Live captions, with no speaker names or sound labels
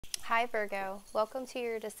Hi Virgo, welcome to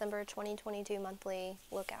your December 2022 monthly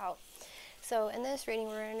lookout. So in this reading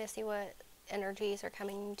we're going to see what energies are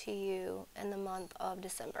coming to you in the month of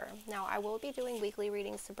December. Now I will be doing weekly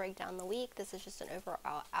readings to break down the week. This is just an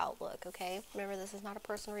overall outlook, okay? Remember, this is not a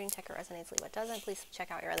personal reading. Take it resonates, leave what doesn't. Please check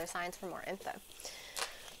out your other signs for more info.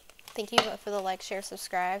 Thank you for the like, share,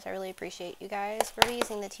 subscribes. I really appreciate you guys. We're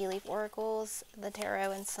using the tea leaf oracles, the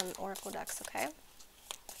tarot, and some oracle decks, okay?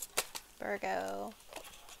 Virgo.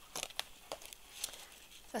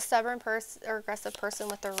 A stubborn person or aggressive person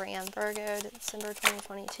with the ram. Virgo, December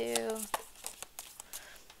 2022.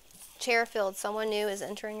 Chair-filled, someone new is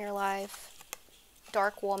entering your life.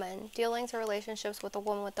 Dark woman. Dealings or relationships with a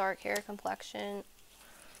woman with dark hair, complexion.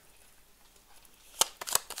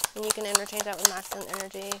 And you can interchange that with masculine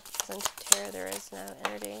energy. Because in tarot there is no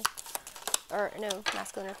energy. Or no,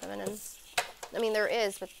 masculine or feminine. I mean, there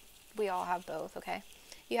is, but we all have both, okay?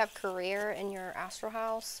 You have career in your astral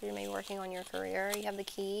house. You may be working on your career. You have the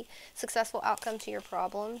key, successful outcome to your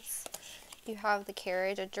problems. You have the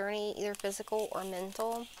carriage, a journey either physical or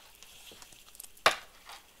mental.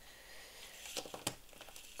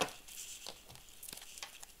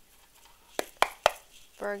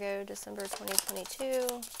 Virgo, December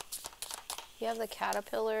 2022. You have the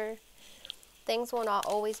caterpillar. Things will not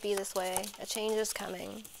always be this way. A change is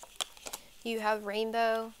coming. You have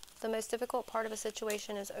rainbow. The most difficult part of a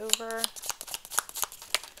situation is over.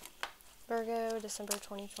 Virgo, December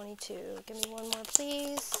 2022. Give me one more,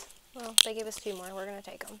 please. Well, they gave us two more. We're going to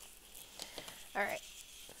take them. All right.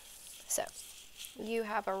 So, you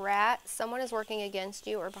have a rat. Someone is working against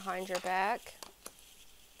you or behind your back.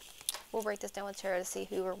 We'll break this down with tarot to see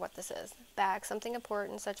who or what this is. Bag, something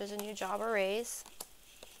important such as a new job or raise.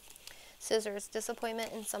 Scissors,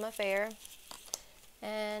 disappointment in some affair.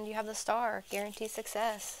 And you have the star, guaranteed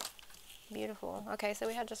success. Beautiful. Okay, so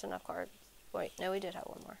we had just enough cards. Wait, no, we did have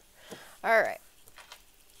one more. All right.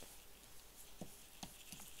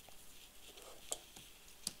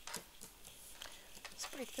 Let's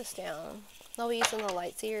break this down. I'll be using the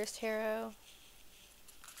Light Seers Tarot.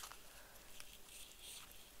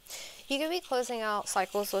 You could be closing out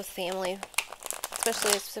cycles with family,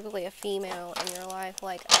 especially specifically a female in your life,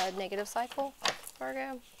 like a negative cycle,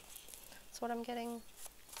 Virgo. That's what I'm getting.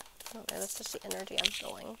 I don't know, that's just the energy I'm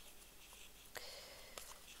feeling.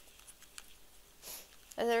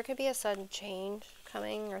 And there could be a sudden change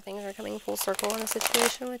coming, or things are coming full circle in a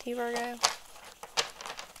situation with you, Virgo.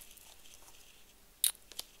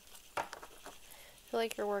 I feel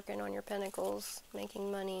like you're working on your pentacles,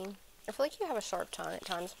 making money. I feel like you have a sharp tongue at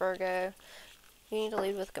times, Virgo. You need to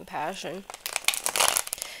lead with compassion.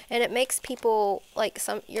 And it makes people, like,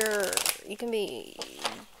 you can be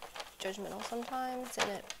judgmental sometimes, and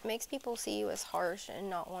it makes people see you as harsh and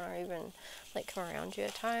not want to even, like, come around you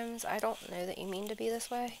at times. I don't know that you mean to be this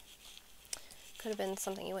way. Could have been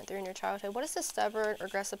something you went through in your childhood. What is the stubborn or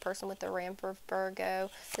aggressive person with the ram for Virgo,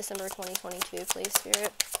 December 2022, please,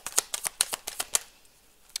 Spirit?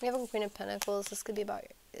 We have a Queen of Pentacles. This could be about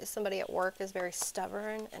somebody at work is very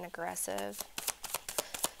stubborn and aggressive.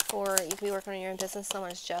 Or you could be working on your own business.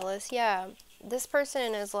 Someone's jealous. Yeah, this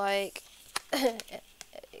person is like,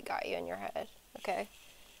 it got you in your head. Okay.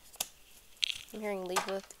 I'm hearing lead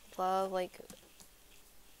with love. Like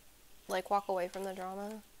walk away from the drama.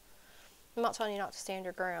 I'm not telling you not to stand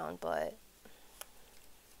your ground, but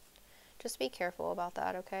just be careful about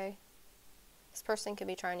that, okay? This person could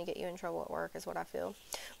be trying to get you in trouble at work is what I feel.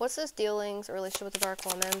 What's this dealings or relationship with the dark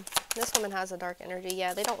woman? This woman has a dark energy.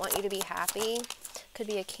 Yeah, they don't want you to be happy. Could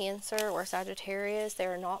be a Cancer or Sagittarius. They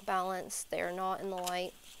are not balanced. They are not in the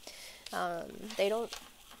light. They don't,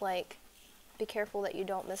 like, be careful that you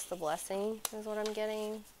don't miss the blessing is what I'm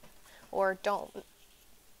getting. Or don't,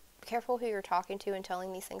 be careful who you're talking to and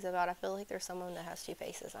telling these things about. I feel like there's someone that has two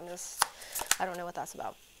faces. I don't know what that's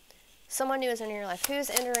about. Someone new is entering your life. Who's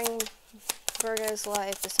entering Virgo's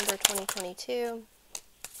life, December 2022.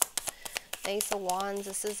 Ace of Wands.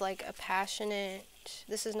 This is like a passionate,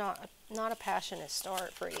 this is not a passionate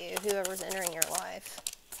start for you, whoever's entering your life.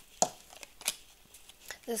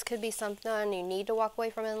 This could be something you need to walk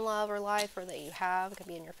away from in love or life, or that you have. It could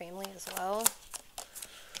be in your family as well.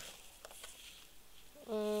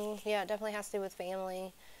 Yeah, it definitely has to do with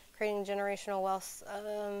family. Creating generational wealth.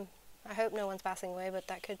 I hope no one's passing away, but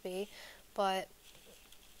that could be. But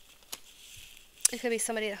it could be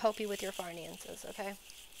somebody to help you with your finances, okay?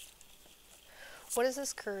 What is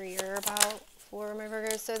this career about for my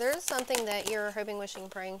Virgos? So there's something that you're hoping, wishing,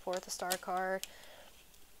 praying for with the Star card.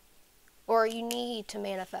 Or you need to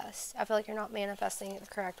manifest. I feel like you're not manifesting it the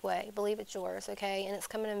correct way. Believe it's yours, okay? And it's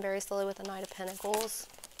coming in very slowly with the Knight of Pentacles.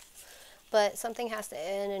 But something has to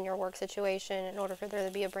end in your work situation in order for there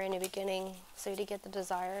to be a brand new beginning, so to get the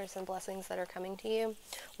desires and blessings that are coming to you.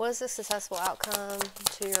 What is the successful outcome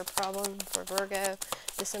to your problem for Virgo,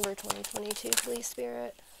 December 2022, please,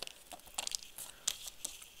 Spirit?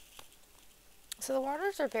 So the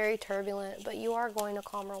waters are very turbulent, but you are going to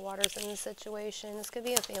calmer waters in this situation. This could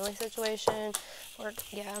be a family situation, or,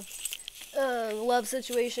 love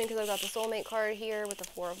situation, because I've got the soulmate card here with the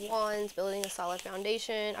Four of Wands, building a solid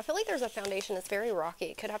foundation. I feel like there's a foundation that's very rocky.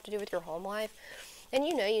 It could have to do with your home life, and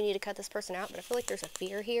you know you need to cut this person out, but I feel like there's a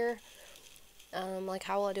fear here. Like,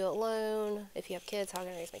 how will I do it alone? If you have kids, how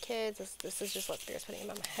can I raise my kids? This is just what Spirit's putting in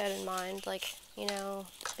my head and mind. Like, you know,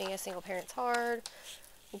 being a single parent's hard.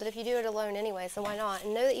 But if you do it alone anyways, then why not?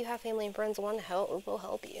 And know that you have family and friends who want to help or will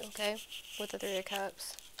help you, okay? With the Three of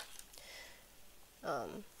Cups.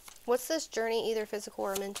 What's this journey, either physical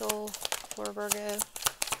or mental, for Virgo,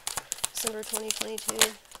 December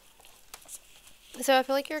 2022? So I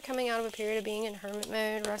feel like you're coming out of a period of being in hermit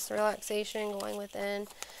mode, rest, relaxation, going within.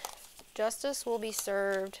 Justice will be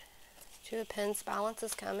served. Two of Pence, balance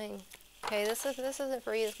is coming. Okay, this isn't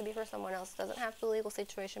for you. This could be for someone else. It doesn't have to be a legal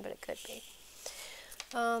situation, but it could be.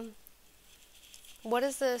 What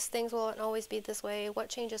is this? Things will always be this way. What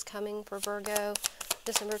change is coming for Virgo,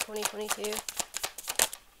 December 2022?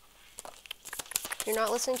 You're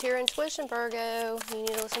not listening to your intuition, Virgo. You need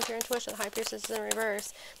to listen to your intuition. The High Priestess is in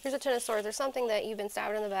reverse. There's a Ten of Swords. There's something that you've been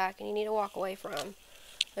stabbed in the back and you need to walk away from.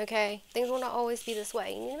 Okay? Things will not always be this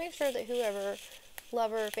way. You need to make sure that whoever,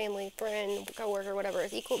 lover, family, friend, co-worker, whatever,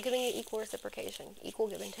 is giving you equal reciprocation. Equal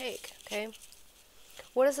give and take. Okay?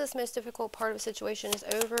 What is this most difficult part of a situation is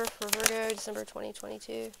over for Virgo, December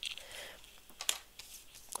 2022?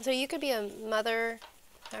 So you could be a mother,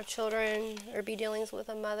 have children, or be dealing with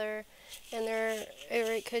a mother, and or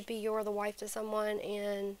it could be you're the wife to someone,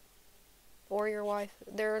 or your wife.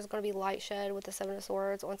 There's going to be light shed with the Seven of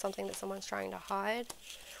Swords on something that someone's trying to hide.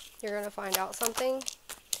 You're going to find out something.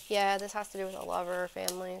 Yeah, this has to do with a lover or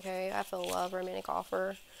family, okay? I feel love, romantic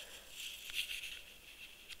offer.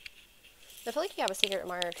 I feel like you have a secret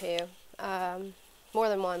admirer too. More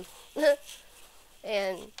than one.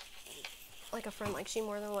 And like a friend likes you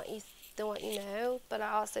more than what you know. But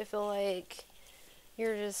I also feel like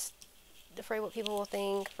you're just afraid what people will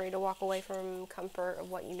think, afraid to walk away from comfort of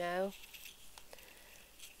what you know.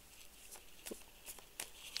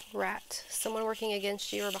 Rat. Someone working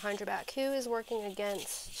against you or behind your back. Who is working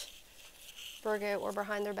against Virgo or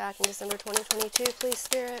behind their back in December 2022, please,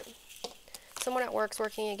 Spirit? Someone at work's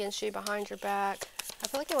working against you behind your back. I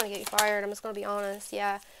feel like they want to get you fired. I'm just going to be honest.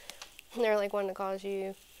 Yeah. They're like wanting to cause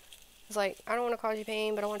you. It's like, I don't want to cause you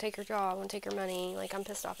pain, but I want to take your job. I want to take your money. Like, I'm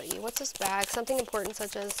pissed off at you. What's this bag? Something important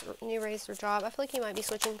such as new raise or job. I feel like you might be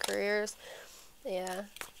switching careers. Yeah.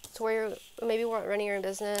 To where you're maybe running your own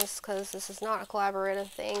business, because this is not a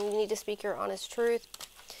collaborative thing. You need to speak your honest truth.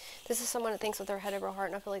 This is someone that thinks with their head over heart,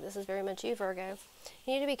 and I feel like this is very much you, Virgo.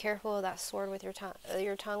 You need to be careful of that sword with your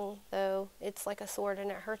tongue, though. It's like a sword, and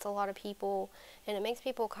it hurts a lot of people, and it makes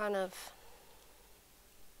people kind of,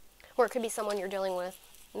 or it could be someone you're dealing with.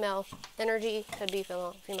 Male energy, could be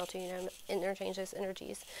female too, you know, interchange those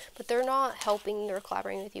energies. But they're not helping or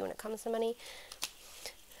collaborating with you when it comes to money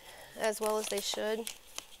as well as they should.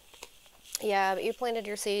 Yeah, but you planted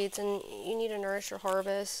your seeds, and you need to nourish your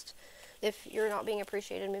harvest. If you're not being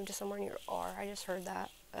appreciated, move to somewhere you are. I just heard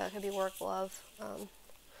that. It could be work, love.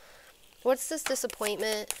 What's this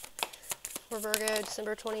disappointment for Virgo,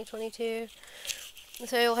 December 2022?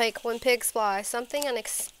 So, like, when pigs fly, something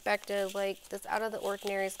unexpected, like, that's out of the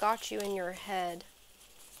ordinary has got you in your head.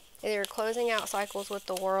 Either you're closing out cycles with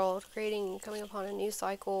the world, coming upon a new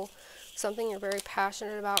cycle, something you're very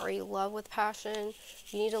passionate about or you love with passion.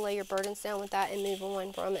 You need to lay your burdens down with that and move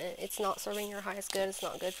on from it. It's not serving your highest good. It's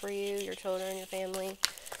not good for you, your children, your family.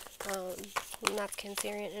 And that's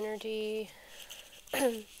Cancerian energy.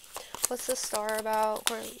 What's the star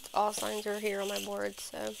about? All signs are here on my board.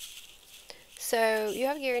 So you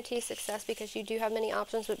have guaranteed success because you do have many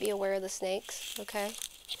options, but be aware of the snakes, okay?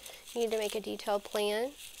 You need to make a detailed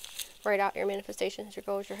plan. Write out your manifestations, your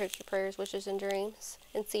goals, your hopes, your prayers, wishes, and dreams,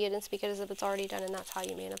 and see it and speak it as if it's already done, and that's how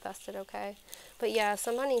you manifest it, okay? But yeah,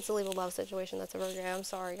 someone needs to leave a love situation that's a Virgo. I'm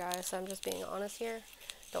sorry, guys. I'm just being honest here.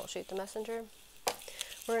 Don't shoot the messenger.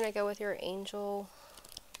 We're going to go with your angel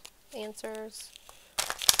answers.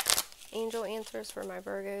 Angel answers for my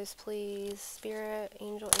Virgos, please. Spirit,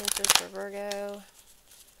 angel answers for Virgo.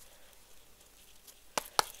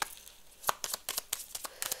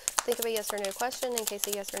 Think of a yes or no question in case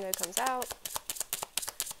a yes or no comes out.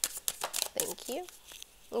 Thank you.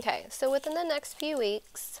 Okay, so within the next few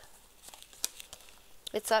weeks,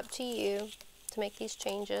 it's up to you to make these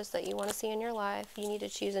changes that you want to see in your life. You need to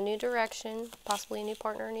choose a new direction, possibly a new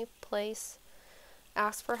partner, a new place.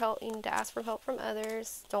 Ask for help. You need to ask for help from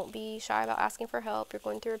others. Don't be shy about asking for help. You're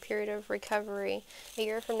going through a period of recovery. A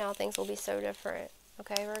year from now, things will be so different.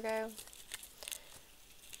 Okay, Virgo?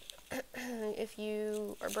 If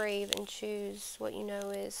you are brave and choose what you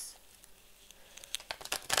know is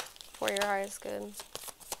for your highest good.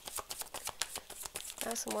 I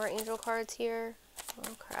have some more angel cards here.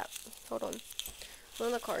 Oh crap. Hold on. One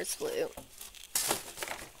of the cards flew.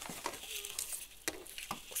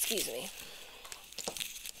 Excuse me.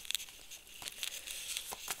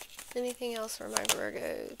 Anything else for my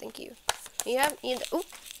Virgo? Thank you.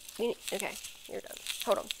 Okay, you're done.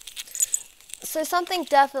 Hold on. So something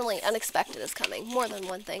definitely unexpected is coming. More than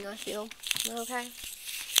one thing, I feel. Okay?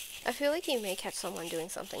 I feel like you may catch someone doing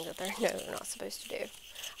something that they're not supposed to do.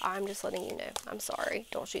 I'm just letting you know. I'm sorry.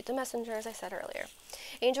 Don't shoot the messenger, as I said earlier.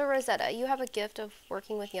 Angel Rosetta, you have a gift of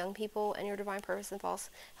working with young people, and your divine purpose involves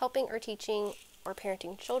helping or teaching or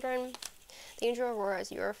parenting children. The Angel Aurora,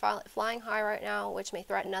 you are flying high right now, which may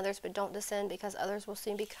threaten others, but don't descend because others will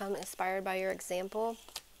soon become inspired by your example.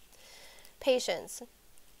 Patience.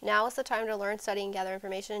 Now is the time to learn, study, and gather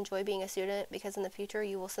information. Enjoy being a student because in the future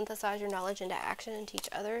you will synthesize your knowledge into action and teach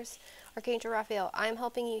others. Archangel Raphael, I am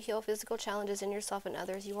helping you heal physical challenges in yourself and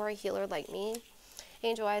others. You are a healer like me.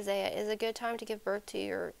 Angel Isaiah, it is a good time to give birth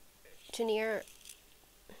It's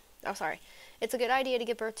a good idea to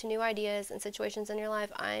give birth to new ideas and situations in your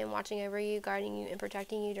life. I am watching over you, guiding you, and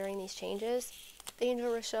protecting you during these changes.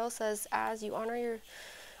 Angel Rochelle says, as you honor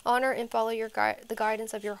and follow the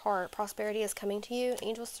guidance of your heart, prosperity is coming to you.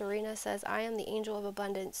 Angel Serena says, I am the angel of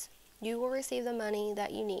abundance. You will receive the money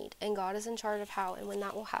that you need, and God is in charge of how and when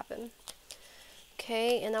that will happen.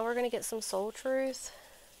 Okay, and now we're going to get some soul truth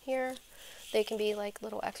here. They can be like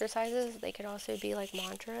little exercises. They could also be like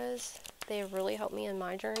mantras. They have really helped me in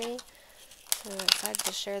my journey. So I'm excited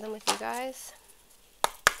to share them with you guys.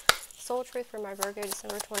 Soul truth for my Virgo,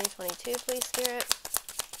 December 2022, please, Spirit.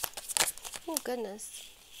 Oh, goodness.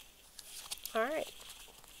 All right.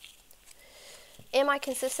 Am I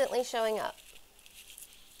consistently showing up?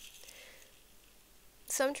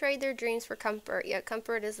 Some trade their dreams for comfort, yet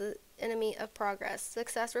comfort is the enemy of progress.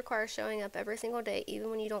 Success requires showing up every single day, even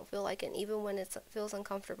when you don't feel like it, even when it feels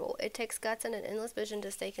uncomfortable. It takes guts and an endless vision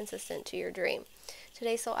to stay consistent to your dream.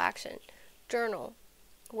 Today's soul action. Journal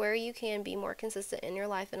where you can be more consistent in your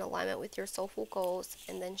life in alignment with your soulful goals,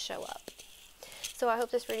 and then show up. So I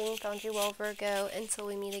hope this reading found you well, Virgo. Until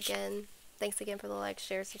we meet again, thanks again for the likes,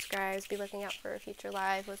 shares, subscribes. Be looking out for a future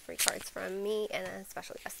live with free cards from me and a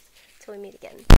special guest. Till we meet again.